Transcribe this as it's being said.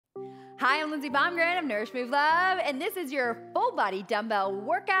Hi, I'm Lindsay Baumgren of Nourish Move Love, and this is your full body dumbbell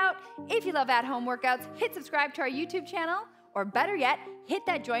workout. If you love at-home workouts, hit subscribe to our YouTube channel, or better yet, hit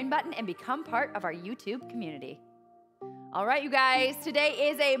that join button and become part of our YouTube community. All right, you guys, today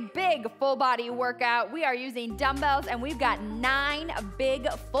is a big full body workout. We are using dumbbells, and we've got 9 big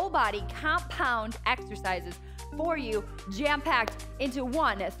full body compound exercises for you, jam-packed into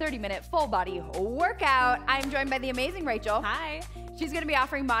one 30-minute full body workout. I'm joined by the amazing Rachel. Hi. She's gonna be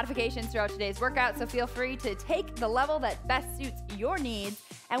offering modifications throughout today's workout, so feel free to take the level that best suits your needs.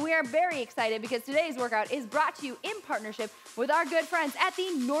 And we are very excited because today's workout is brought to you in partnership with our good friends at the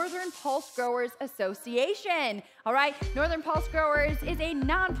Northern Pulse Growers Association. All right, Northern Pulse Growers is a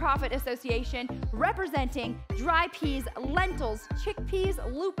nonprofit association representing dry peas, lentils, chickpeas,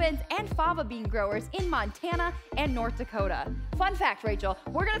 lupins, and fava bean growers in Montana and North Dakota. Fun fact, Rachel,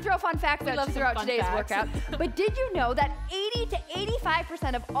 we're gonna throw fun facts out throughout today's workout, but did you know that 80 to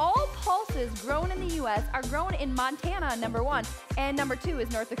 85% of all pulses grown in the US are grown in Montana, number 1, and number 2 is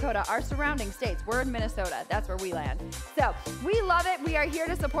North Dakota, our surrounding states. We're in Minnesota, that's where we land. So we love it. We are here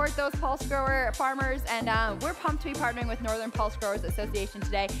to support those pulse grower farmers, and we're pumped to be partnering with Northern Pulse Growers Association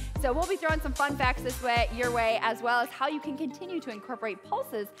today. So we'll be throwing some fun facts your way, as well as how you can continue to incorporate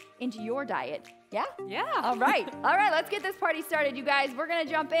pulses into your diet. Yeah? Yeah. All right, let's get this party started, you guys. We're gonna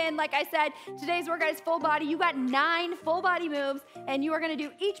jump in. Like I said, today's workout is full body. You got 9 full body moves, and you are gonna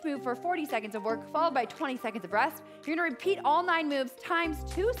do each move for 40 seconds of work, followed by 20 seconds of rest. You're gonna repeat all 9 moves times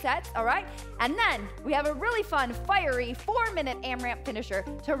 2 sets, all right? And then we have a really fun, fiery 4-minute AMRAP finisher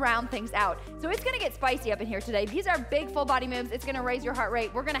to round things out. So it's gonna get spicy up in here today. These are big full body moves. It's gonna raise your heart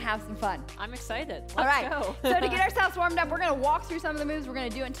rate. We're gonna have some fun. I'm excited. Let's go. So to get ourselves warmed up, we're gonna walk through some of the moves we're gonna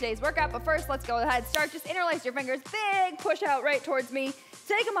do in today's workout. But first, let's go ahead, start. Just interlace your fingers. Big push out right towards me.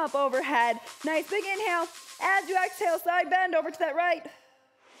 Take them up overhead. Nice big inhale. As you exhale, side bend over to that right.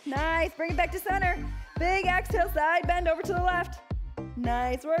 Nice, bring it back to center. Big exhale, side bend over to the left.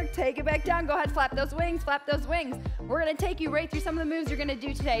 Nice work, take it back down. Go ahead, flap those wings, flap those wings. We're gonna take you right through some of the moves you're gonna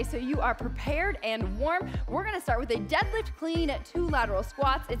do today so you are prepared and warm. We're gonna start with a deadlift clean 2 lateral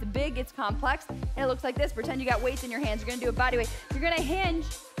squats. It's big, it's complex, and it looks like this. Pretend you got weights in your hands. You're gonna do a body weight. You're gonna hinge,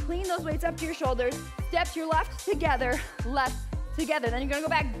 clean those weights up to your shoulders, step to your left, together, left, together. Then you're gonna go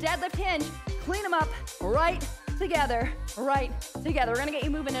back, deadlift hinge, clean them up, right, together, right, together. We're gonna get you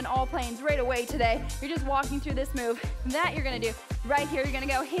moving in all planes right away today. You're just walking through this move. That you're gonna do right here. You're gonna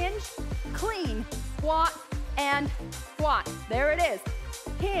go hinge, clean, squat, and squat. There it is.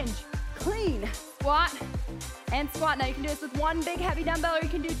 Hinge, clean, squat, and squat. Now you can do this with 1 big heavy dumbbell, or you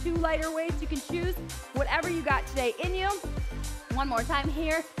can do 2 lighter weights. You can choose whatever you got today in you. One more time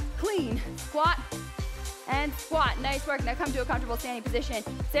here. Clean, squat, and squat. Nice work. Now come to a comfortable standing position.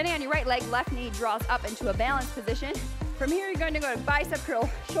 Standing on your right leg, left knee draws up into a balanced position. From here, you're going to go to bicep curl,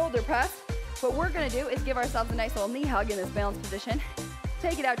 shoulder press. What we're going to do is give ourselves a nice little knee hug in this balanced position.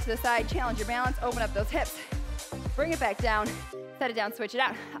 Take it out to the side, challenge your balance, open up those hips. Bring it back down, set it down, switch it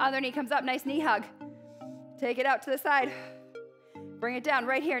out. Other knee comes up, nice knee hug. Take it out to the side. Bring it down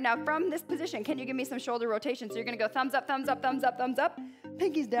right here. Now from this position, can you give me some shoulder rotation? So you're gonna go thumbs up, thumbs up, thumbs up, thumbs up.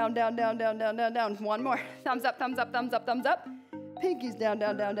 Pinkies down, down, down, down, down, down, down. One more. Thumbs up, thumbs up, thumbs up, thumbs up. Pinkies down,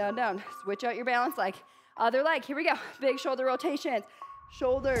 down, down, down, down. Switch out your balance leg. Other leg, here we go. Big shoulder rotations.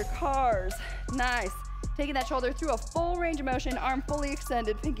 Shoulder cars, nice. Taking that shoulder through a full range of motion, arm fully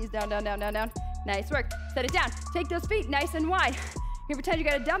extended, pinkies down, down, down, down, down. Nice work, set it down. Take those feet nice and wide. Here, pretend you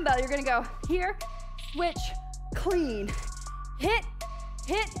got a dumbbell. You're gonna go here, switch, clean. Hit,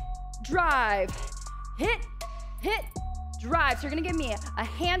 hit, drive. Hit, hit, drive. So you're gonna give me a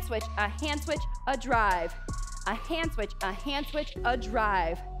hand switch, a hand switch, a drive. A hand switch, a hand switch, a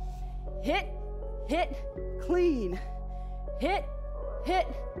drive. Hit, hit, clean. Hit, hit,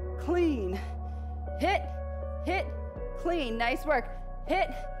 clean. Hit, hit, clean. Nice work. Hit,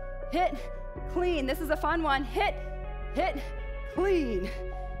 hit, clean. This is a fun one. Hit, hit, clean.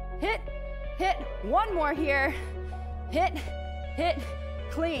 Hit, hit. One more here. Hit, hit,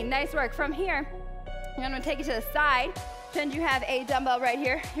 clean. Nice work. From here, I'm gonna take it to the side. Pretend you have a dumbbell right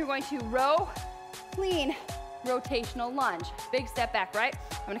here. You're going to row, clean, rotational lunge. Big step back, right?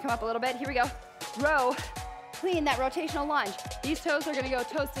 I'm gonna come up a little bit. Here we go. Row, clean, that rotational lunge. These toes are gonna go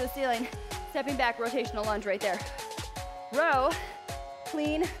toes to the ceiling. Stepping back, rotational lunge right there. Row,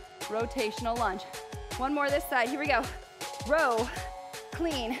 clean, rotational lunge. One more this side, here we go. Row,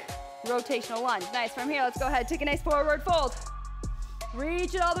 clean, rotational lunge. Nice, from here, let's go ahead, take a nice forward fold.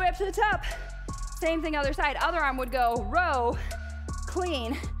 Reach it all the way up to the top. Same thing other side, other arm would go row,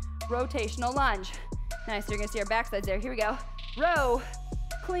 clean, rotational lunge. Nice, you're gonna see our backsides there, here we go. Row,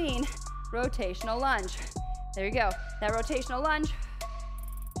 clean, rotational lunge. There you go, that rotational lunge.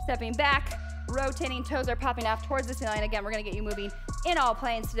 stepping back, rotating, toes are popping off towards the ceiling. Again, we're gonna get you moving in all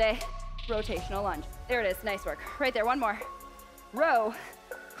planes today. Rotational lunge. There it is, nice work. Right there, one more. Row,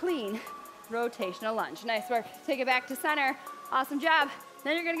 clean, rotational lunge. Nice work. Take it back to center. Awesome job.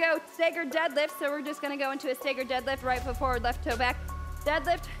 Then you're gonna go staggered deadlift. So we're just gonna go into a staggered deadlift, right foot forward, left toe back.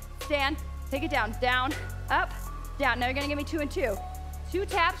 Deadlift, stand, take it down, down, up, down. Now you're gonna give me 2 and 2. 2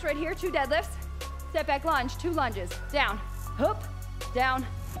 taps right here, 2 deadlifts. Step back lunge, 2 lunges, down, up, down,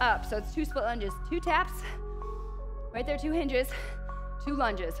 up. So it's 2 split lunges, 2 taps. Right there, 2 hinges, 2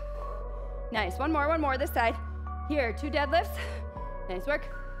 lunges. Nice, one more this side. Here, 2 deadlifts. Nice work.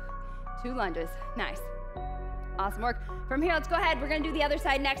 2 lunges, nice. Awesome work. From here, let's go ahead. We're gonna do the other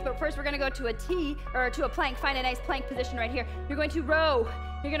side next, but first we're gonna go to a T, or to a plank. Find a nice plank position right here. You're going to row.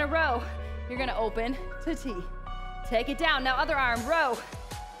 You're gonna row. You're gonna open to T. Take it down. Now other arm, row.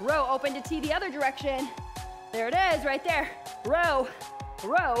 Row, open to T the other direction. There it is, right there. Row,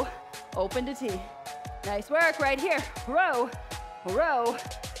 row, open to T. Nice work right here. Row, row,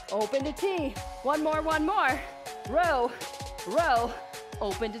 open to T. One more. Row, row,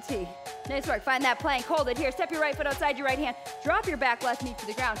 open to T. Nice work, find that plank, hold it here. Step your right foot outside your right hand. Drop your back left knee to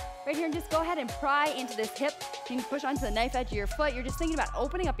the ground. Right here, and just go ahead and pry into this hip. You can push onto the knife edge of your foot. You're just thinking about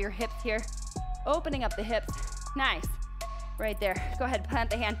opening up your hips here. Opening up the hips, nice. Right there, go ahead, plant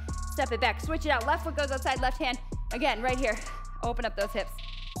the hand, step it back, switch it out. Left foot goes outside, left hand. Again, right here, open up those hips.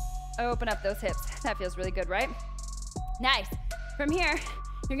 Open up those hips. That feels really good, right? Nice. From here,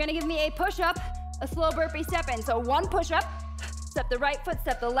 you're gonna give me a push-up, a slow burpee step in. So 1 push-up, step the right foot,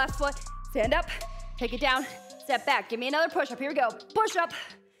 step the left foot, stand up, take it down, step back. Give me another push-up, here we go. Push-up,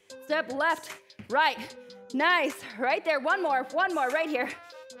 step left, right. Nice, right there, one more right here.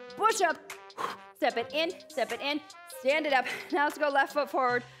 Push-up, step it in, stand it up. Now let's go left foot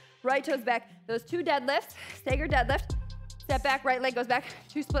forward, right toes back. Those 2 deadlifts, staggered deadlift, step back, right leg goes back,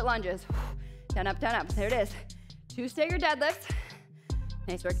 2 split lunges. Down, up, there it is. 2 staggered deadlifts.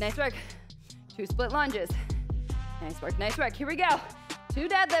 Nice work. 2 split lunges. Nice work, here we go. 2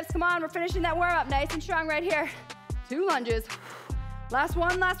 deadlifts, come on, we're finishing that warm up nice and strong right here. 2 lunges. Last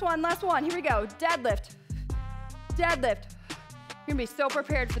one, here we go. Deadlift. You're gonna be so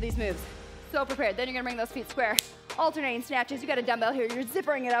prepared for these moves. So prepared, then you're gonna bring those feet square. Alternating snatches, you got a dumbbell here, you're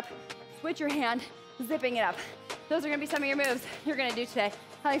zippering it up. Switch your hand, zipping it up. Those are gonna be some of your moves you're gonna do today.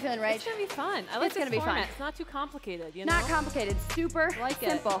 How are you feeling, Rach? It's gonna be fun. I like this format. It's not too complicated, you know? Not complicated, super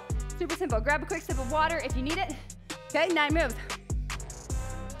simple. Super simple. Grab a quick sip of water if you need it. Okay, 9 moves.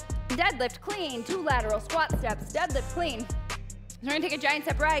 Deadlift clean, 2 lateral squat steps. Deadlift clean. We're gonna take a giant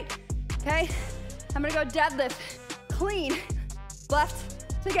step right, okay? I'm gonna go deadlift clean,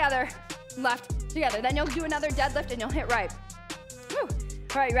 left together, left together. Then you'll do another deadlift and you'll hit right. Woo. All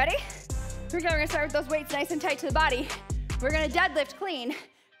right, you ready? Here we go, we're gonna start with those weights nice and tight to the body. We're gonna deadlift clean,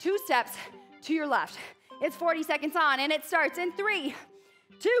 2 steps to your left. It's 40 seconds on and it starts in 3,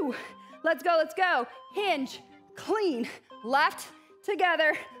 2, let's go. Hinge, clean, left,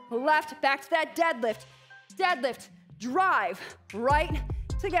 together, left, back to that deadlift. Deadlift, drive, right,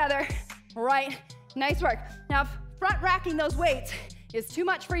 together, right. Nice work. Now, if front racking those weights is too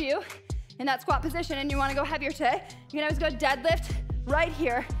much for you in that squat position and you wanna go heavier today, you can always go deadlift right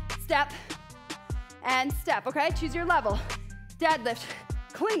here, step, and step, okay? Choose your level. Deadlift,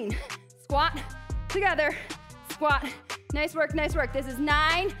 clean, squat, together, squat. Nice work. This is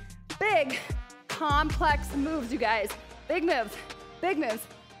 9 big, complex moves, you guys. Big moves.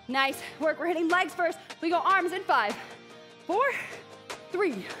 Nice work. We're hitting legs first. We go arms in 5, 4,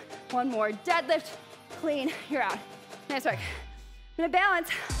 3. One more. Deadlift, clean, you're out. Nice work. I'm gonna balance,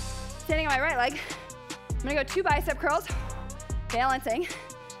 standing on my right leg. I'm gonna go 2 bicep curls, balancing,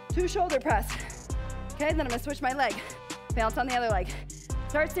 2 shoulder press. Okay, then I'm gonna switch my leg. Balance on the other leg.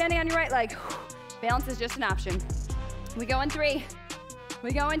 Start standing on your right leg. Balance is just an option. We go in 3.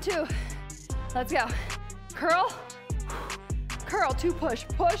 We go in 2. Let's go. Curl, 2 push,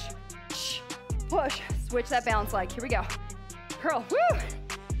 push. Switch that balance leg. Here we go. Curl, woo!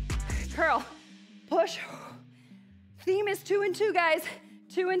 Curl, push. Theme is 2 and 2, guys.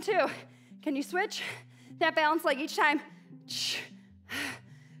 2 and 2. Can you switch that balance leg each time?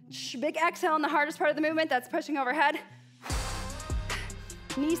 Big exhale on the hardest part of the movement. That's pushing overhead.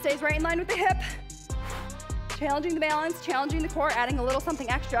 Knee stays right in line with the hip. Challenging the balance, challenging the core, adding a little something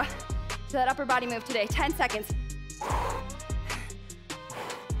extra to that upper body move today. 10 seconds.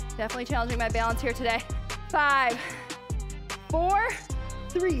 Definitely challenging my balance here today. 5, 4,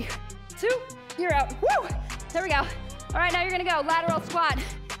 3, 2, you're out. Woo! There we go. All right, now you're gonna go lateral squat.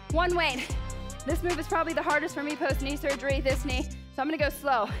 1 weight. This move is probably the hardest for me post-knee surgery, this knee. So I'm gonna go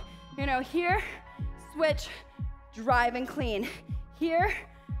slow. You're gonna go here, switch, drive and clean. Here,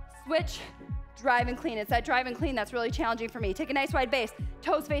 switch, drive and clean. It's that drive and clean that's really challenging for me. Take a nice wide base.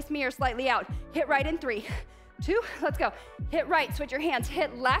 Toes face me or slightly out. Hit right in 3, 2, let's go. Hit right, switch your hands.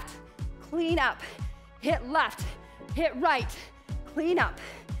 Hit left, clean up. Hit left, hit right, clean up.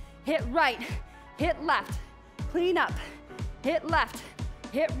 Hit right, hit left, clean up. Hit left,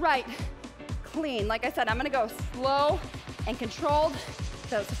 hit right, clean. Like I said, I'm gonna go slow and controlled,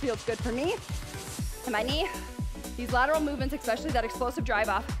 so it feels good for me. And my knee, these lateral movements, especially that explosive drive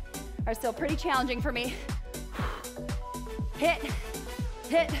off, are still pretty challenging for me. Hit,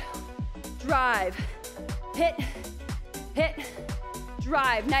 hit, drive. Hit, hit,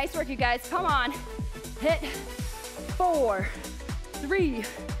 drive. Nice work, you guys. Come on. Hit, 4, 3,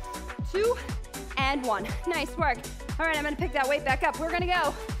 2, and 1. Nice work. All right, I'm gonna pick that weight back up. We're gonna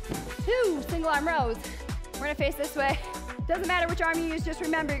go 2 single arm rows. We're gonna face this way. Doesn't matter which arm you use, just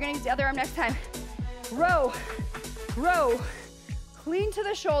remember you're gonna use the other arm next time. Row, row, clean to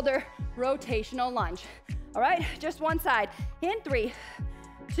the shoulder, rotational lunge. All right, just one side. In 3,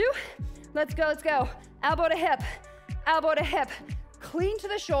 2, let's go, let's go. Elbow to hip, clean to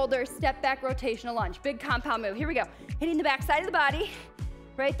the shoulder, step back, rotational lunge. Big compound move, here we go. Hitting the back side of the body,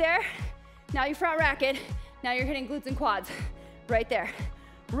 right there. Now you front rack it. Now you're hitting glutes and quads, right there.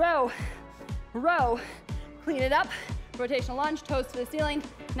 Row, row, clean it up. Rotational lunge, toes to the ceiling.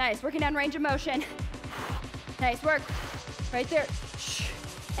 Nice, working on range of motion. Nice work, right there.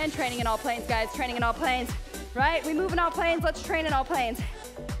 And training in all planes, guys, training in all planes. Right, we move in all planes, let's train in all planes.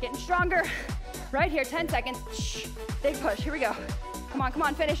 Getting stronger, right here, 10 seconds. Big push, here we go. Come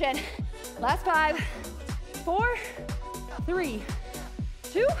on, finish it. Last 5, 4, 3,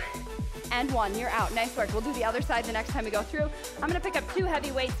 2, and 1, you're out. Nice work, we'll do the other side the next time we go through. I'm gonna pick up 2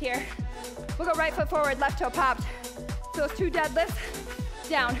 heavy weights here. We'll go right foot forward, left toe popped. So it's 2 deadlifts,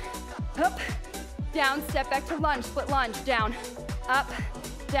 down, up, down, step back to lunge, split lunge, down, up,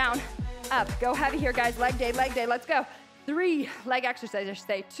 down, up. Go heavy here, guys, leg day, let's go. 3 leg exercises, I should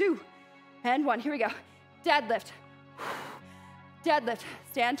say, 2, and 1, here we go. Deadlift, deadlift,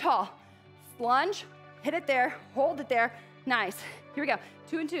 stand tall, lunge, hit it there, hold it there, nice. Here we go,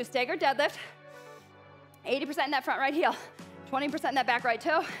 2 and 2, staggered deadlift, 80% in that front right heel, 20% in that back right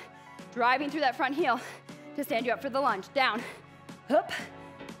toe, driving through that front heel to stand you up for the lunge. Down, up,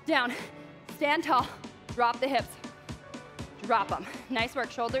 down, stand tall, drop the hips, drop them. Nice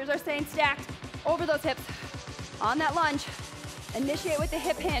work, shoulders are staying stacked over those hips. On that lunge, initiate with the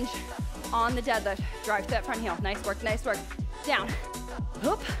hip hinge on the deadlift. Drive to that front heel, nice work, nice work. Down,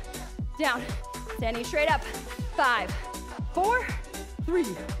 up, down, standing straight up. 5, 4, 3,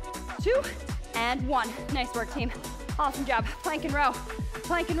 2, and 1. Nice work, team. Awesome job, plank and row,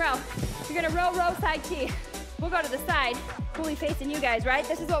 plank and row. You're gonna row, row, side T. We'll go to the side, fully facing you guys, right?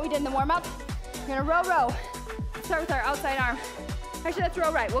 This is what we did in the warm-up. We're gonna row, row. Start with our outside arm. Actually, let's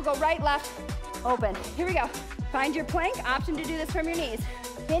row right. We'll go right, left, open. Here we go. Find your plank, option to do this from your knees.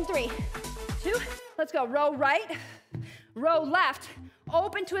 In 3, 2, let's go. Row right, row left,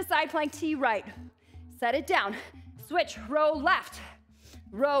 open to a side plank, T right. Set it down. Switch, row left,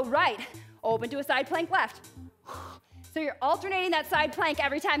 row right, open to a side plank left. So you're alternating that side plank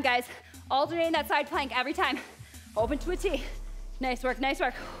every time, guys. Alternating that side plank every time. Open to a T. Nice work, nice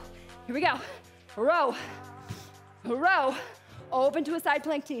work. Here we go. Row, row, open to a side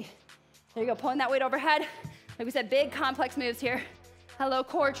plank T. There you go, pulling that weight overhead. Like we said, big complex moves here. Hello,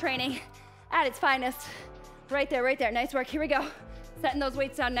 core training at its finest. Right there, right there. Nice work, here we go. Setting those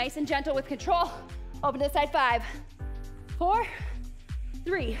weights down nice and gentle with control. Open to the side, 5, 4,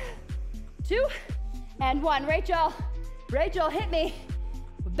 3, 2, and 1. Rachel, Rachel, hit me.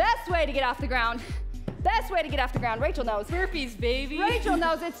 Best way to get off the ground. Best way to get off the ground. Rachel knows. Burpees, baby. Rachel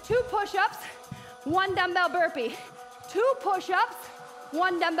knows it's 2 push-ups, 1 dumbbell burpee. 2 push-ups,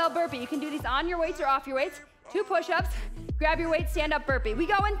 1 dumbbell burpee. You can do these on your weights or off your weights. 2 push-ups, grab your weight, stand up burpee. We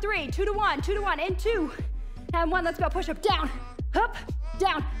go in 3, 2 to 1, 2 to 1, in 2, and 1. Let's go, push up, down, up,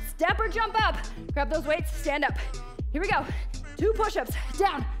 down, step or jump up. Grab those weights, stand up. Here we go. 2 push-ups,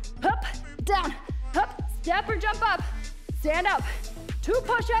 down, up, step or jump up, stand up. 2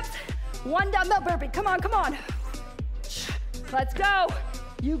 push-ups, 1 dumbbell burpee. Come on, come on. Let's go.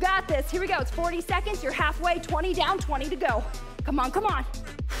 You got this. Here we go. It's 40 seconds. You're halfway. 20 down, 20 to go. Come on, come on.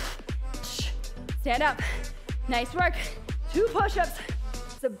 Stand up. Nice work. 2 push-ups.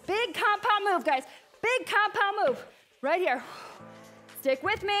 It's a big compound move, guys. Big compound move. Right here. Stick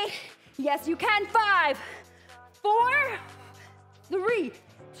with me. Yes, you can. 5, 4, 3,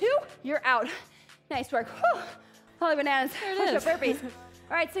 2. You're out. Nice work. Whew. Holy bananas. Push-up burpees.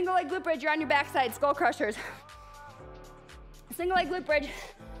 All right, single leg glute bridge. You're on your backside. Skull crushers. Single leg glute bridge.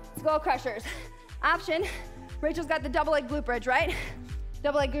 Skull crushers. Option. Rachel's got the double leg glute bridge, right?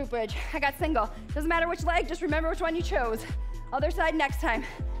 Double leg glute bridge. I got single. Doesn't matter which leg, just remember which one you chose. Other side next time.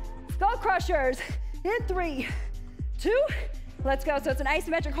 Skull crushers in 3, 2, let's go. So it's an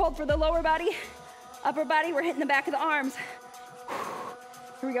isometric hold for the lower body. Upper body, we're hitting the back of the arms.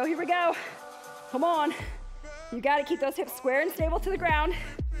 Here we go, here we go. Come on. You gotta keep those hips square and stable to the ground.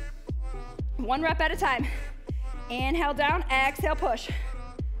 1 rep at a time. Inhale down, exhale push.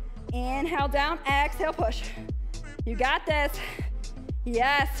 Inhale down, exhale push. You got this.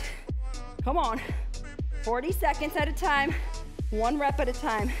 Yes. Come on. 40 seconds at a time, 1 rep at a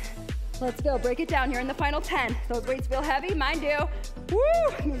time. Let's go, break it down. You're in the final 10. Those weights feel heavy, mine do.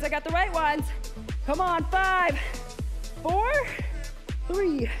 Woo, means I got the right ones. Come on, 5, 4,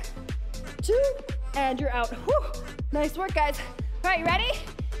 3, 2, and you're out. Woo, nice work, guys. All right, you ready?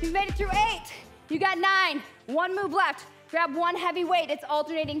 You've made it through 8. You got 9, 1 move left. Grab 1 heavy weight. It's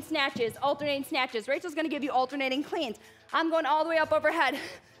alternating snatches, alternating snatches. Rachel's gonna give you alternating cleans. I'm going all the way up overhead.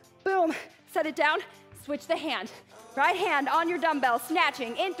 Boom, set it down, switch the hand. Right hand on your dumbbell,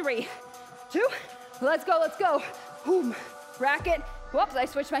 snatching in 3, 2, let's go, let's go. Boom, rack it. Whoops, I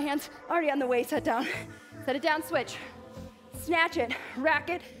switched my hands. Already on the way, set down. Set it down, switch. Snatch it, rack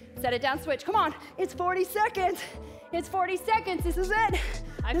it, set it down, switch. Come on, it's 40 seconds. It's 40 seconds, this is it.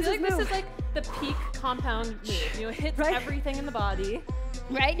 I feel like this is like the peak compound move. You know, it hits everything in the body.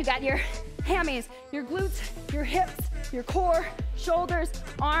 Right, you got your hammies, your glutes, your hips, your core, shoulders,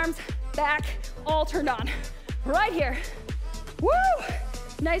 arms, back, all turned on. Right here. Woo!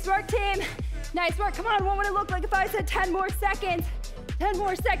 Nice work, team. Nice work. Come on, what would it look like if I said 10 more seconds? 10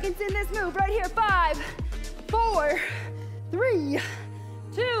 more seconds in this move right here. 5, 4, 3,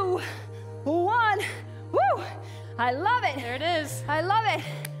 2, 1. Woo! I love it. There it is. I love it.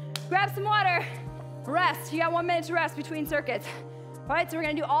 Grab some water. Rest. You got 1 minute to rest between circuits. All right, so we're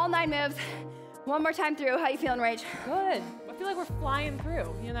gonna do all 9 moves. 1 more time through. How you feeling, Rach? Good. I feel like we're flying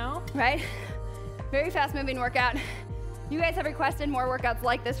through, you know? Right? Very fast moving workout. You guys have requested more workouts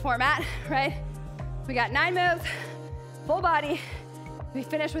like this format, right? We got 9 moves, full body. We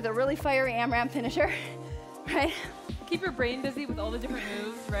finished with a really fiery AMRAP finisher, right? Keep your brain busy with all the different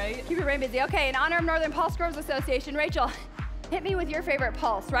moves, right? Keep your brain busy. Okay, in honor of Northern Pulse Growers Association, Rachel, hit me with your favorite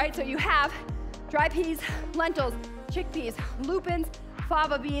pulse, right? So you have dry peas, lentils, chickpeas, lupins,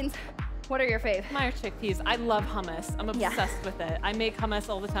 fava beans. What are your fave? Mine are chickpeas. I love hummus. I'm obsessed with it. I make hummus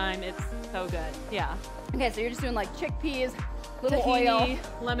all the time. It's so good. Yeah. Okay, so you're just doing like chickpeas, little tahini, oil,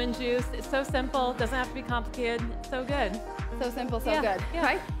 lemon juice. It's so simple. Doesn't have to be complicated. It's so good. So simple, so good,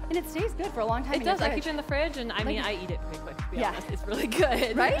 right? And it stays good for a long time. It does. I keep it in the fridge, and I mean, I eat it pretty quick. To be honest, it's really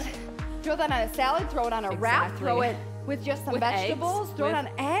good. Right? Throw that on a salad. Throw it on a wrap. Throw it with just some vegetables. Throw it on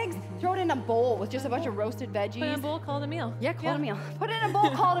eggs. Throw it in a bowl with just a bunch of roasted veggies. Put it in a bowl, call it a meal. Yeah, call it a meal. Put it in a bowl,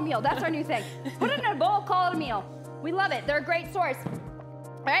 call it a meal. That's our new thing. Put it in a bowl, call it a meal. We love it. They're a great source.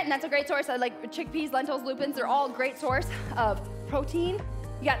 All right, and that's a great source. I like chickpeas, lentils, lupins. They're all a great source of protein.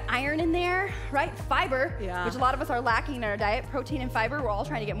 You got iron in there, right? Fiber, which a lot of us are lacking in our diet. Protein and fiber, we're all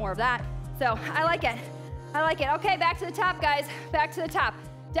trying to get more of that. So I like it. I like it. Okay, back to the top, guys. Back to the top.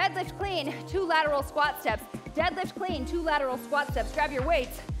 Deadlift clean, 2 lateral squat steps. Deadlift clean, 2 lateral squat steps. Grab your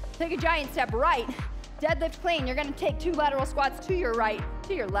weights. Take a giant step right. Deadlift clean. You're gonna take 2 lateral squats to your right,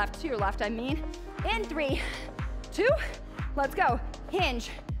 to your left, I mean. In 3, 2, let's go. Hinge,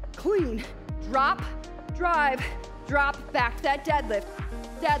 clean, drop, drive, drop, back to that deadlift.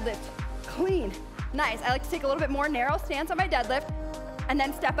 Deadlift, clean, nice. I like to take a little bit more narrow stance on my deadlift and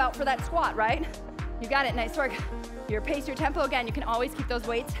then step out for that squat, right? You got it, nice work. Your pace, your tempo, again, you can always keep those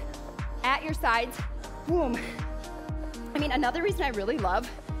weights at your sides. Boom. I mean, another reason I really love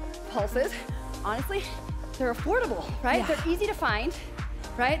pulses, honestly, they're affordable, right? Yeah. They're easy to find,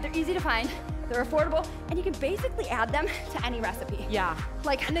 right? They're easy to find, they're affordable, and you can basically add them to any recipe. Yeah.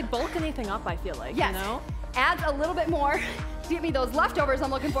 Like, and they bulk anything up, I feel like, yes. You know? Adds a little bit more to get me those leftovers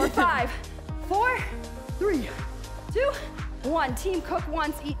I'm looking for. 5, 4, 3, 2, 1. Team cook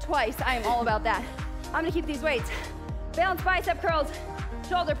once, eat twice. I am all about that. I'm gonna keep these weights. Balance bicep curls,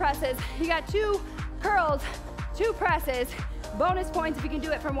 shoulder presses. You got 2 curls, 2 presses. Bonus points if you can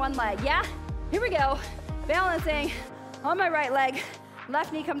do it from 1 leg, yeah? Here we go. Balancing on my right leg.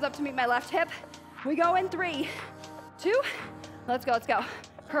 Left knee comes up to meet my left hip. We go in 3, 2, let's go, let's go.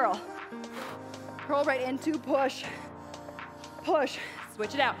 Curl. Curl right into push. Push.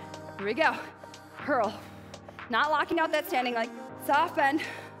 Switch it out. Here we go. Curl. Not locking out that standing leg. Soft bend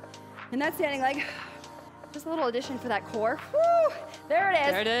in that standing leg. Just a little addition for that core. Woo! There it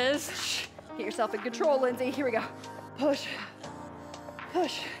is. There it is. Get yourself in control, Lindsay. Here we go. Push.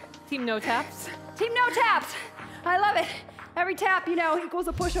 Push. Team no taps. Team no taps. I love it. Every tap, you know, equals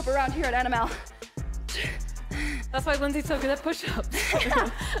a push-up around here at NML. That's why Lindsay's so good at push-ups.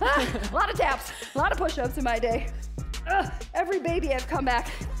 A lot of taps, a lot of push-ups in my day. Every baby I've come back,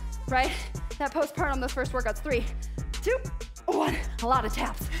 right? That postpartum, those first workouts, 3, 2, 1. A lot of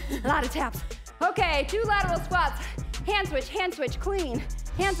taps, a lot of taps. Okay, 2 lateral squats. Hand switch, clean.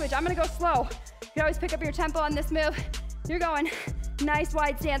 Hand switch, I'm gonna go slow. You can always pick up your tempo on this move. You're going nice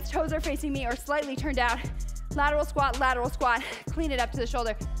wide stance, toes are facing me or slightly turned out. Lateral squat, clean it up to the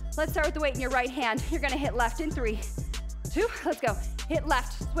shoulder. Let's start with the weight in your right hand. You're gonna hit left in 3, 2, let's go. Hit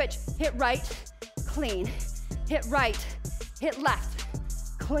left, switch, hit right, clean. Hit right, hit left,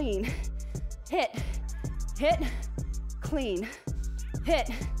 clean. Hit, clean. Hit,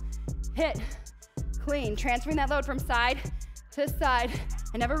 clean. Transferring that load from side to side.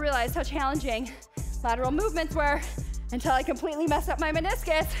 I never realized how challenging lateral movements were until I completely messed up my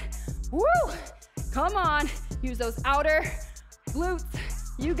meniscus. Woo! Come on, use those outer glutes.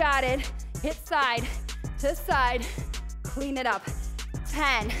 You got it. Hit side to side. Clean it up.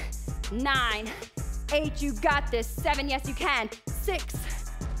 10, 9, 8, you got this. 7, yes you can. 6,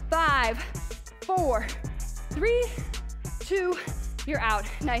 5, 4, 3, 2, you're out.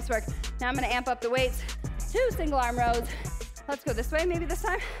 Nice work. Now I'm gonna amp up the weights. 2 single arm rows. Let's go this way, maybe this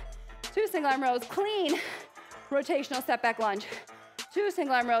time. 2 single arm rows, clean. Rotational step back lunge. 2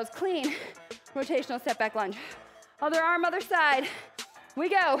 single arm rows, clean. Rotational step back lunge. Other arm, other side. We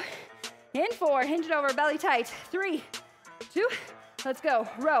go. In 4, hinge it over, belly tight. 3, 2, let's go.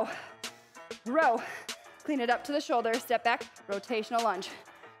 Row, row. Clean it up to the shoulder, step back, rotational lunge.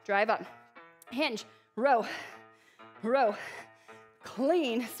 Drive up, hinge, row, row.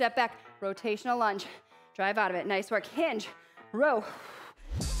 Clean, step back, rotational lunge. Drive out of it, nice work. Hinge, row,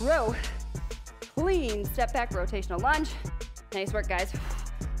 row. Clean, step back, rotational lunge. Nice work, guys.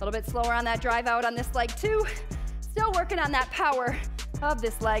 A little bit slower on that drive out on this leg too. Still working on that power of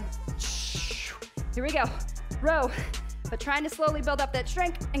this leg. Here we go, row, but trying to slowly build up that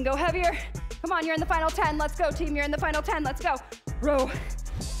strength and go heavier. Come on, you're in the final 10. Let's go, team, you're in the final 10. Let's go. Row,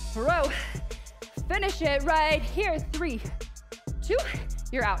 row. Finish it right here. 3, 2,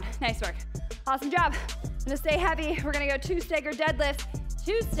 you're out. Nice work. Awesome job. I'm gonna stay heavy. We're gonna go 2 staggered deadlifts,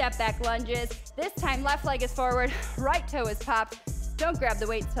 2 step back lunges. This time, left leg is forward, right toe is popped. Don't grab the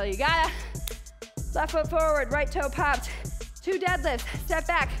weights till you gotta. Left foot forward, right toe popped. 2 deadlifts, step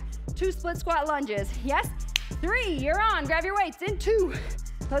back, 2 split squat lunges. Yes? 3, you're on. Grab your weights in 2.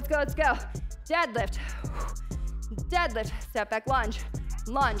 Let's go, let's go. Deadlift, deadlift, step back lunge,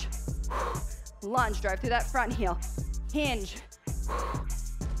 lunge, lunge, drive through that front heel. Hinge,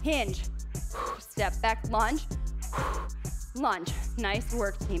 hinge, step back lunge, lunge. Nice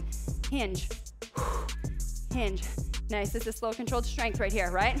work, team. Hinge, hinge. Nice, this is slow controlled strength right here,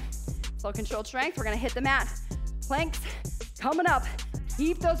 right? Slow controlled strength, we're gonna hit the mat. Planks coming up.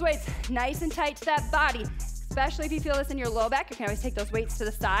 Keep those weights nice and tight to that body, especially if you feel this in your low back. You can always take those weights to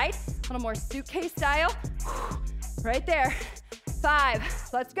the side, a little more suitcase style. Right there. 5,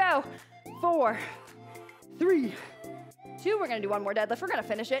 let's go. 4, 3, 2, we're gonna do 1 more deadlift. We're gonna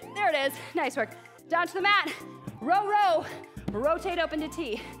finish it. There it is, nice work. Down to the mat, row, row, rotate open to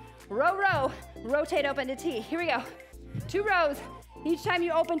T. Row, row, rotate open to T. Here we go. 2 rows. Each time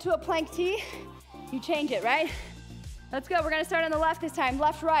you open to a plank T, you change it, right? Let's go, we're gonna start on the left this time.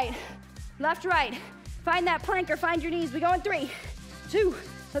 Left, right, left, right. Find that plank or find your knees. We go in 3, 2,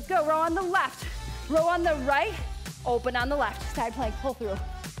 let's go. Row on the left, row on the right, open on the left. Side plank, pull through.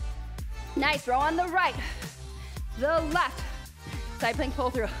 Nice, row on the right, the left, side plank, pull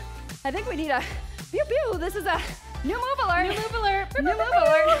through. I think we need a pew pew. This is a new move alert. New move alert. New move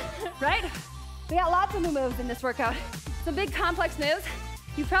alert, right? We got lots of new moves in this workout. Some big complex moves.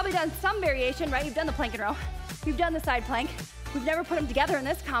 You've probably done some variation, right? You've done the plank and row. You've done the side plank. We've never put them together in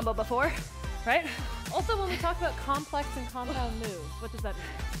this combo before, right? Also, when we talk about complex and compound moves, what does that mean?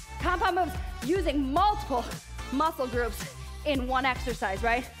 Compound moves, using multiple muscle groups in one exercise,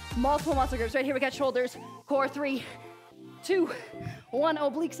 right? Multiple muscle groups. Right here we got shoulders, core. 3, 2, 1.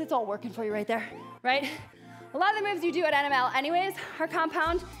 Obliques, it's all working for you right there, right? A lot of the moves you do at NML anyways are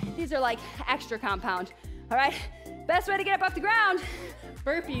compound. These are like extra compound, all right? Best way to get up off the ground.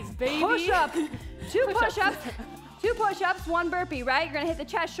 Burpees, baby. Push up. 2 push-ups. 2 push-ups, 1 burpee, right? You're gonna hit the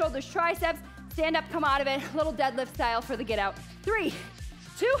chest, shoulders, triceps. Stand up, come out of it. Little deadlift style for the get out. 3,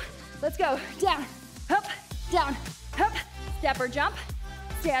 2, let's go. Down, up, down, up. Step or jump,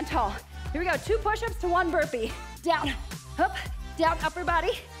 stand tall. Here we go, 2 push-ups to 1 burpee. Down, up, down, upper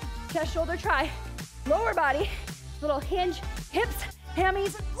body, chest, shoulder, tri. Lower body, little hinge, hips,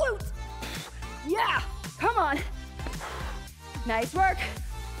 hammies, glutes. Yeah, come on. Nice work.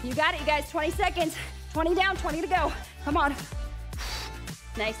 You got it, you guys, 20 seconds. 20 down, 20 to go. Come on.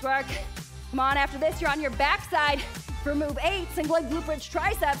 Nice work. Come on, after this, you're on your backside for move 8, single leg glute bridge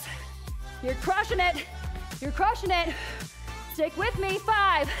triceps. You're crushing it. You're crushing it. Stick with me.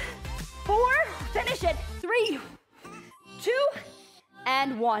 5, 4, finish it. 3, 2,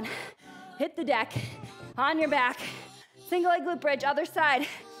 and 1. Hit the deck. On your back. Single leg glute bridge, other side.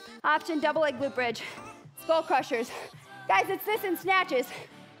 Option double leg glute bridge. Skull crushers. Guys, it's this and snatches.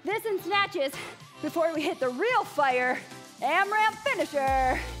 This and snatches before we hit the real fire. AMRAP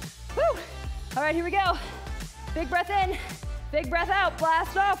Finisher. Woo! All right, here we go. Big breath in, big breath out.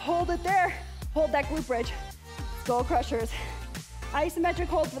 Blast off, hold it there. Hold that glute bridge. Skull crushers. Isometric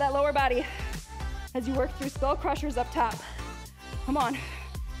hold for that lower body as you work through skull crushers up top. Come on.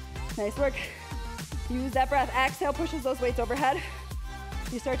 Nice work. Use that breath. Exhale pushes those weights overhead.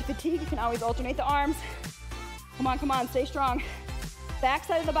 If you start to fatigue, you can always alternate the arms. Come on, come on, stay strong. Back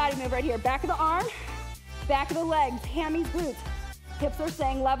side of the body move right here. Back of the arm, back of the legs, hammies, glutes. Hips are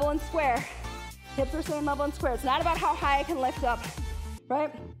staying level and square. Hips are staying level and square. It's not about how high I can lift up,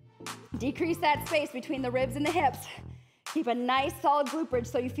 right? Decrease that space between the ribs and the hips. Keep a nice solid glute bridge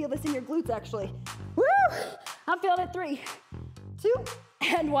so you feel this in your glutes actually. Woo! I'm feeling it. 3, 2,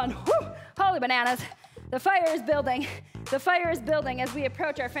 and 1. Woo! Holy bananas. The fire is building. The fire is building as we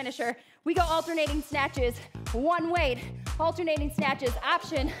approach our finisher. We go alternating snatches, one weight, alternating snatches,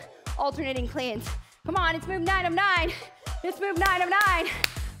 option, alternating cleans. Come on, it's move 9 of 9. It's move 9 of 9.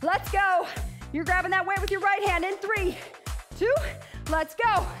 Let's go. You're grabbing that weight with your right hand in 3, 2, let's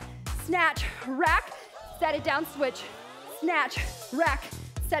go. Snatch, rack, set it down, switch. Snatch, rack,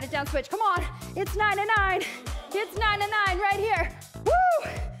 set it down, switch. Come on, it's 9 of 9. It's 9 of 9 right here.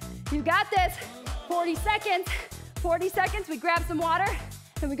 Woo! You got this. 40 seconds. 40 seconds, we grab some water,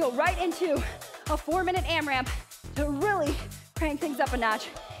 and we go right into a 4-minute AMRAP to really crank things up a notch.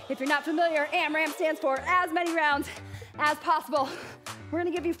 If you're not familiar, AMRAP stands for as many rounds as possible. We're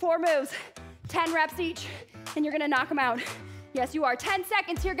gonna give you 4 moves, 10 reps each, and you're gonna knock them out. Yes, you are. 10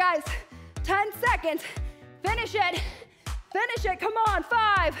 seconds here, guys. 10 seconds. Finish it. Finish it. Come on.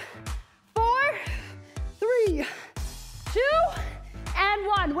 5, 4, 3, 2, and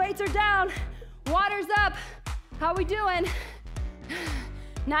 1. Weights are down. Water's up. How we doing?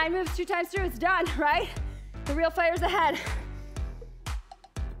 9 moves, 2 times through. It's done, right? The real fire's ahead.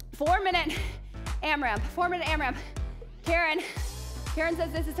 4-minute AMRAP. 4-minute AMRAP. Karen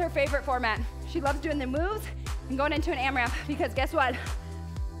says this is her favorite format. She loves doing the moves and going into an AMRAP because guess what?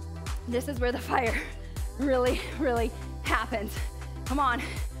 This is where the fire really, really happens. Come on.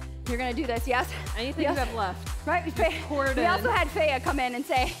 You're gonna do this, yes? Anything you have left. Right? We also had Faya come in and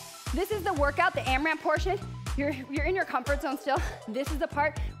say, this is the workout, the AMRAP portion. You're in your comfort zone still. This is the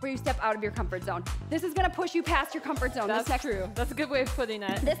part where you step out of your comfort zone. This is gonna push you past your comfort zone. That's true. That's a good way of putting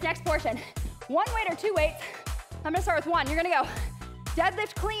it. This next portion, 1 weight or 2 weights. I'm gonna start with 1. You're gonna go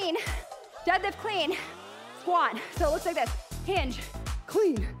deadlift clean, squat. So it looks like this. Hinge,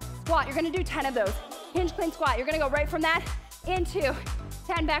 clean, squat. You're gonna do 10 of those. Hinge, clean, squat. You're gonna go right from that into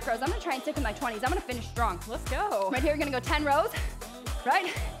 10 back rows. I'm gonna try and stick in my 20s. I'm gonna finish strong. Let's go. Right here, you're gonna go 10 rows, right?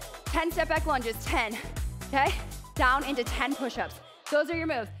 10 step back lunges, 10. Okay? Down into 10 push-ups. Those are your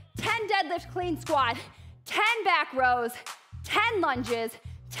moves. 10 deadlift clean squat, 10 back rows, 10 lunges,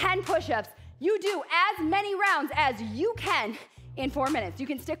 10 push-ups. You do as many rounds as you can in 4 minutes. You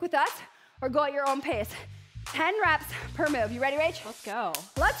can stick with us or go at your own pace. 10 reps per move. You ready, Rach? Let's go.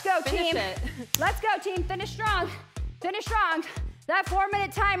 Let's go, Finish team. it. Let's go, team. Finish strong. Finish strong. That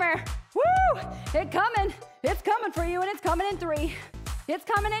 4-minute timer. Woo! It's coming. It's coming for you, and it's coming in 3. It's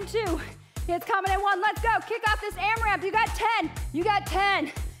coming in 2. It's coming in 1. Let's go. Kick off this AMRAP. You got 10. You got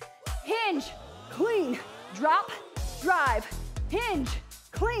 10. Hinge, clean, drop, drive. Hinge,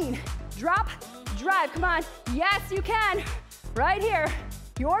 clean, drop, drive. Come on. Yes, you can. Right here.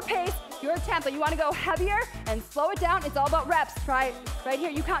 Your pace, your tempo. You want to go heavier and slow it down. It's all about reps. Right here.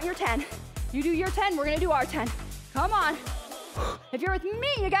 You count your 10. You do your 10. We're going to do our 10. Come on. If you're with me,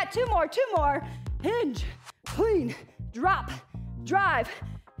 you got 2 more. 2 more. Hinge, clean, drop, drive.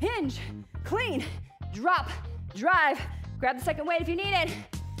 Hinge, clean, drop, drive. Grab the second weight if you need it.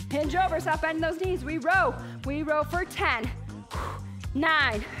 Hinge over, stop bending those knees. We row for 10,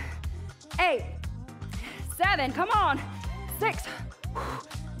 9, 8, 7, come on, 6,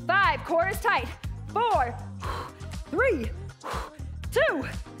 5, core is tight, 4, 3, 2,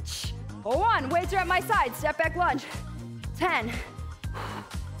 1. Weights are at my side, step back lunge, 10,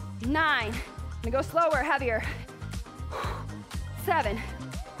 9, I'm gonna go slower, heavier, 7,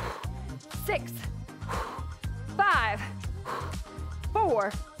 6, 5,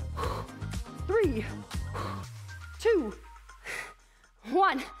 4, 3, 2,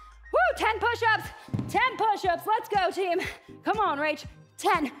 1. Woo, 10 push-ups, 10 push-ups. Let's go, team. Come on, Rach.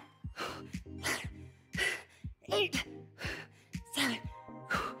 10, 8, 7,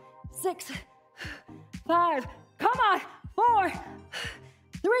 6, 5. Come on. 4,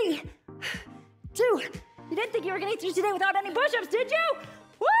 3, 2. You didn't think you were gonna eat through today without any push-ups, did you?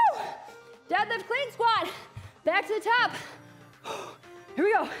 Woo! Deadlift clean squat. Back to the top. Here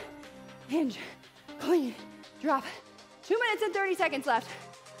we go. Hinge, clean, drop. 2 minutes and 30 seconds left.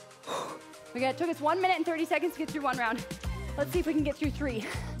 It took us 1 minute and 30 seconds to get through one round. Let's see if we can get through 3. See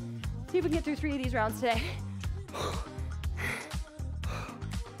if we can get through 3 of these rounds today.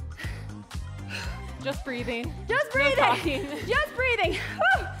 Just breathing. Just breathing. No talking. Just breathing.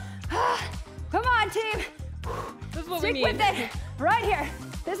 Woo. Come on, team. This is what Stick we need. with it right here.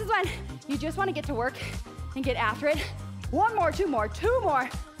 This is when you just want to get to work and get after it. 1 more, 2 more, 2 more.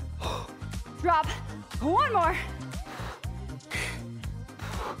 Drop. 1 more.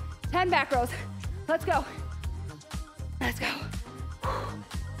 10 back rows. Let's go. Let's go.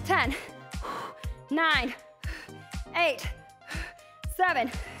 10, 9, 8,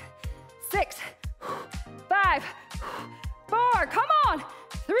 7, 6, 5, 4. Come on.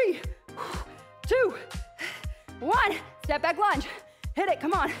 3, 2, 1. Step back lunge. Hit it.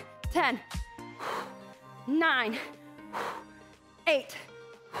 Come on. 10, 9, 8,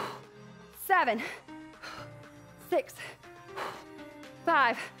 7, 6,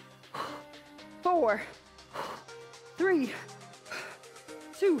 5, 4, 3,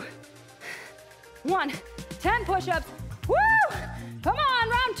 2, 1. 10 push-ups. Woo! Come on,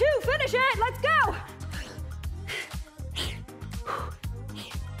 round 2. Finish it. Let's go.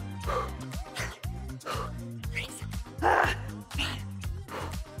 5,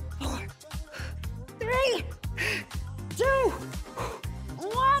 4, 3, 2,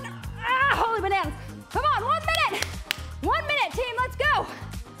 1. Holy bananas. Come on, 1 minute. 1 minute, team. Let's go.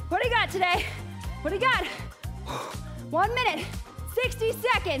 What do you got today? What do you got? 1 minute, 60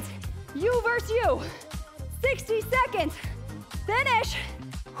 seconds. You versus you. 60 seconds. Finish.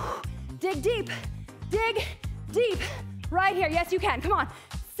 Dig deep. Dig deep. Right here. Yes, you can. Come on.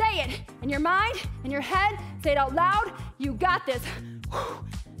 Say it in your mind, in your head. Say it out loud. You got this.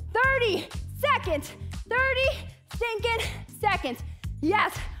 30 seconds. 30 stinking seconds.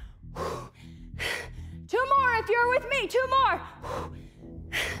 Yes. 2 more if you're with me. 2 more.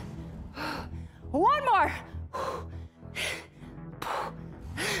 1 more.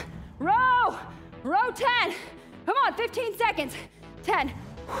 Row. Row 10. Come on, 15 seconds. 10,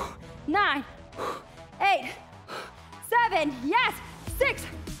 9, 8, 7, yes, 6,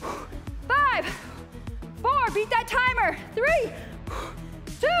 5, 4, beat that timer. 3,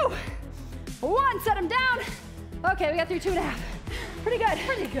 2, 1, set them down. Okay, we got through 2.5. Pretty good.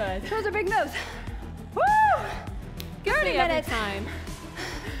 Pretty good. Those are big moves. Woo! 30 minutes. Time.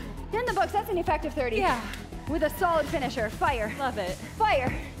 In the books, that's an effective 30. Yeah. With a solid finisher. Fire. Love it.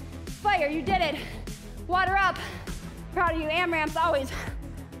 Fire. Fire, you did it. Water up. Proud of you, AMRAPs, always.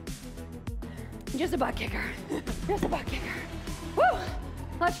 Just a butt kicker. Just a butt kicker. Woo!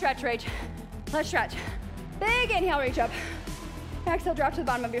 Let's stretch, Rach. Let's stretch. Big inhale, reach up. Exhale, drop to the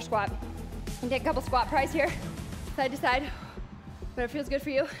bottom of your squat. And take a couple squat tries here, side to side. But it feels good for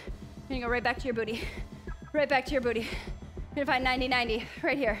you. You're gonna go right back to your booty. Right back to your booty. You're gonna find 90-90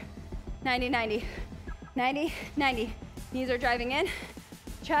 right here. 90-90. 90-90. Knees are driving in.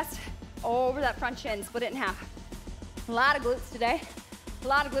 Chest over that front shin. Split it in half. A lot of glutes today. A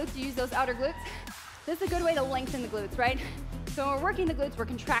lot of glutes. You use those outer glutes. This is a good way to lengthen the glutes, right? So when we're working the glutes, we're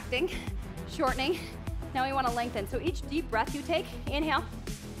contracting, shortening. Now we want to lengthen. So each deep breath you take, inhale.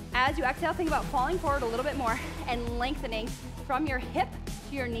 As you exhale, think about falling forward a little bit more and lengthening from your hip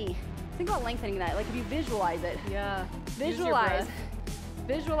to your knee. Think about lengthening that, like if you visualize it. Yeah. Visualize.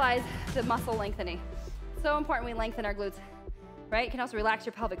 Visualize the muscle lengthening. So important we lengthen our glutes, right? You can also relax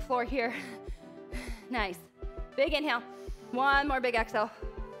your pelvic floor here. Nice. Big inhale. 1 more big exhale.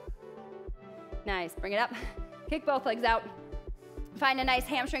 Nice. Bring it up. Kick both legs out. Find a nice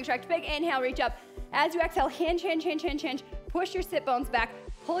hamstring stretch. Big inhale, reach up. As you exhale, hinge, hinge, hinge, hinge, hinge. Push your sit bones back.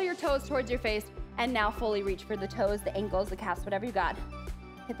 Pull your toes towards your face. And now fully reach for the toes, the ankles, the calves, whatever you got.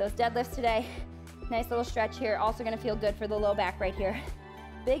 Hit those deadlifts today. Nice little stretch here. Also gonna feel good for the low back right here.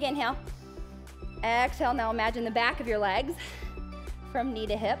 Big inhale. Exhale. Now imagine the back of your legs from knee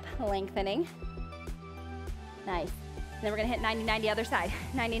to hip, lengthening. Nice. And then we're gonna hit 90-90 other side.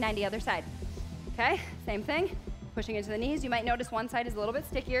 90-90 other side. Okay, same thing. Pushing into the knees. You might notice one side is a little bit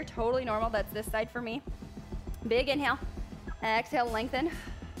stickier. Totally normal. That's this side for me. Big inhale. Exhale, lengthen.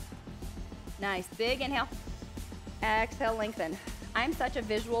 Nice. Big inhale. Exhale, lengthen. I'm such a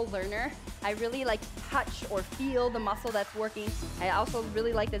visual learner. I really like to touch or feel the muscle that's working. I also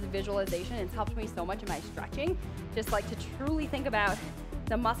really like this visualization. It's helped me so much in my stretching. Just like to truly think about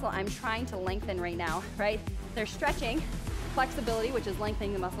the muscle I'm trying to lengthen right now, right? There's stretching, flexibility, which is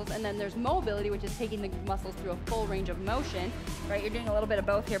lengthening the muscles, and then there's mobility, which is taking the muscles through a full range of motion, right? You're doing a little bit of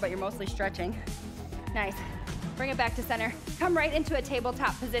both here, but you're mostly stretching. Nice. Bring it back to center. Come right into a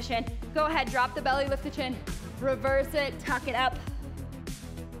tabletop position. Go ahead, drop the belly, lift the chin, reverse it, tuck it up.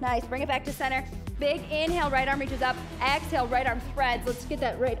 Nice, bring it back to center. Big inhale, right arm reaches up. Exhale, right arm threads. Let's get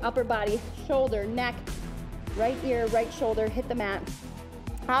that right upper body, shoulder, neck, right ear, right shoulder, hit the mat.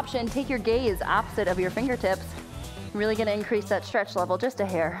 Option, take your gaze opposite of your fingertips. Really gonna increase that stretch level just a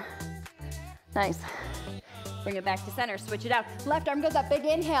hair. Nice. Bring it back to center, switch it out. Left arm goes up, big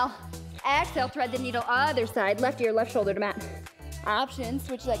inhale. Exhale, thread the needle, other side, left ear, left shoulder to mat. Option,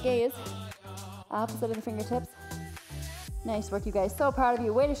 switch that gaze, opposite of the fingertips. Nice work, you guys. So proud of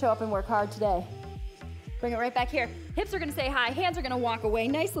you. Way to show up and work hard today. Bring it right back here. Hips are gonna stay high, hands are gonna walk away.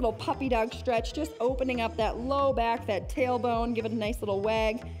 Nice little puppy dog stretch, just opening up that low back, that tailbone. Give it a nice little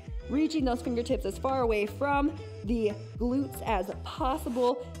wag. Reaching those fingertips as far away from the glutes as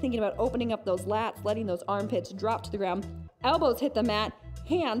possible. Thinking about opening up those lats, letting those armpits drop to the ground. Elbows hit the mat.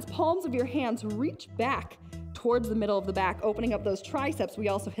 Hands, palms of your hands reach back towards the middle of the back, opening up those triceps. We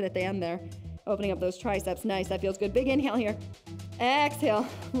also hit at the end there. Opening up those triceps. Nice, that feels good. Big inhale here. Exhale,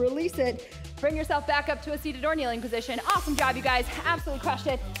 release it. Bring yourself back up to a seated or kneeling position. Awesome job, you guys. Absolutely crushed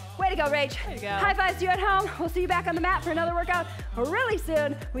it. Way to go, Rach. Way to go. High fives to you at home. We'll see you back on the mat for another workout really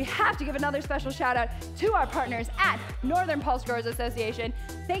soon. We have to give another special shout out to our partners at Northern Pulse Growers Association.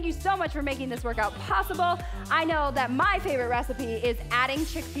 Thank you so much for making this workout possible. I know that my favorite recipe is adding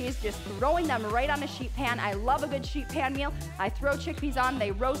chickpeas, just throwing them right on a sheet pan. I love a good sheet pan meal. I throw chickpeas on,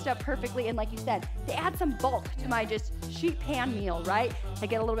 they roast up perfectly, and like you said, they add some bulk to my just sheet pan meal, right? I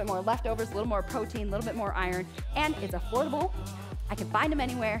get a little bit more leftovers, a little more protein, a little bit more iron, and it's affordable. I can find them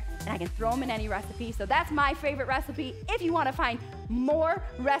anywhere, and I can throw them in any recipe. So that's my favorite recipe. If you want to find more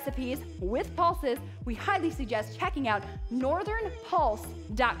recipes with pulses, we highly suggest checking out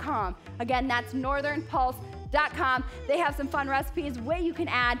northernpulse.com. Again, that's northernpulse.com. They have some fun recipes where you can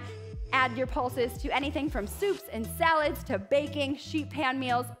add your pulses to anything from soups and salads to baking, sheet pan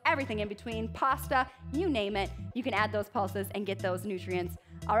meals, everything in between, pasta, you name it. You can add those pulses and get those nutrients.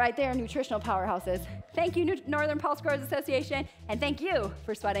 All right, they are nutritional powerhouses. Thank you, Northern Pulse Growers Association, and thank you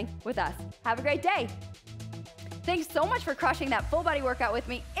for sweating with us. Have a great day. Thanks so much for crushing that full body workout with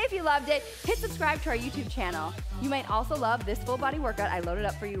me. If you loved it, hit subscribe to our YouTube channel. You might also love this full body workout I loaded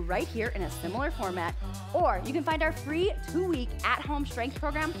up for you right here in a similar format, or you can find our free 2-week at-home strength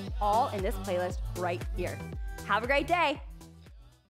program all in this playlist right here. Have a great day.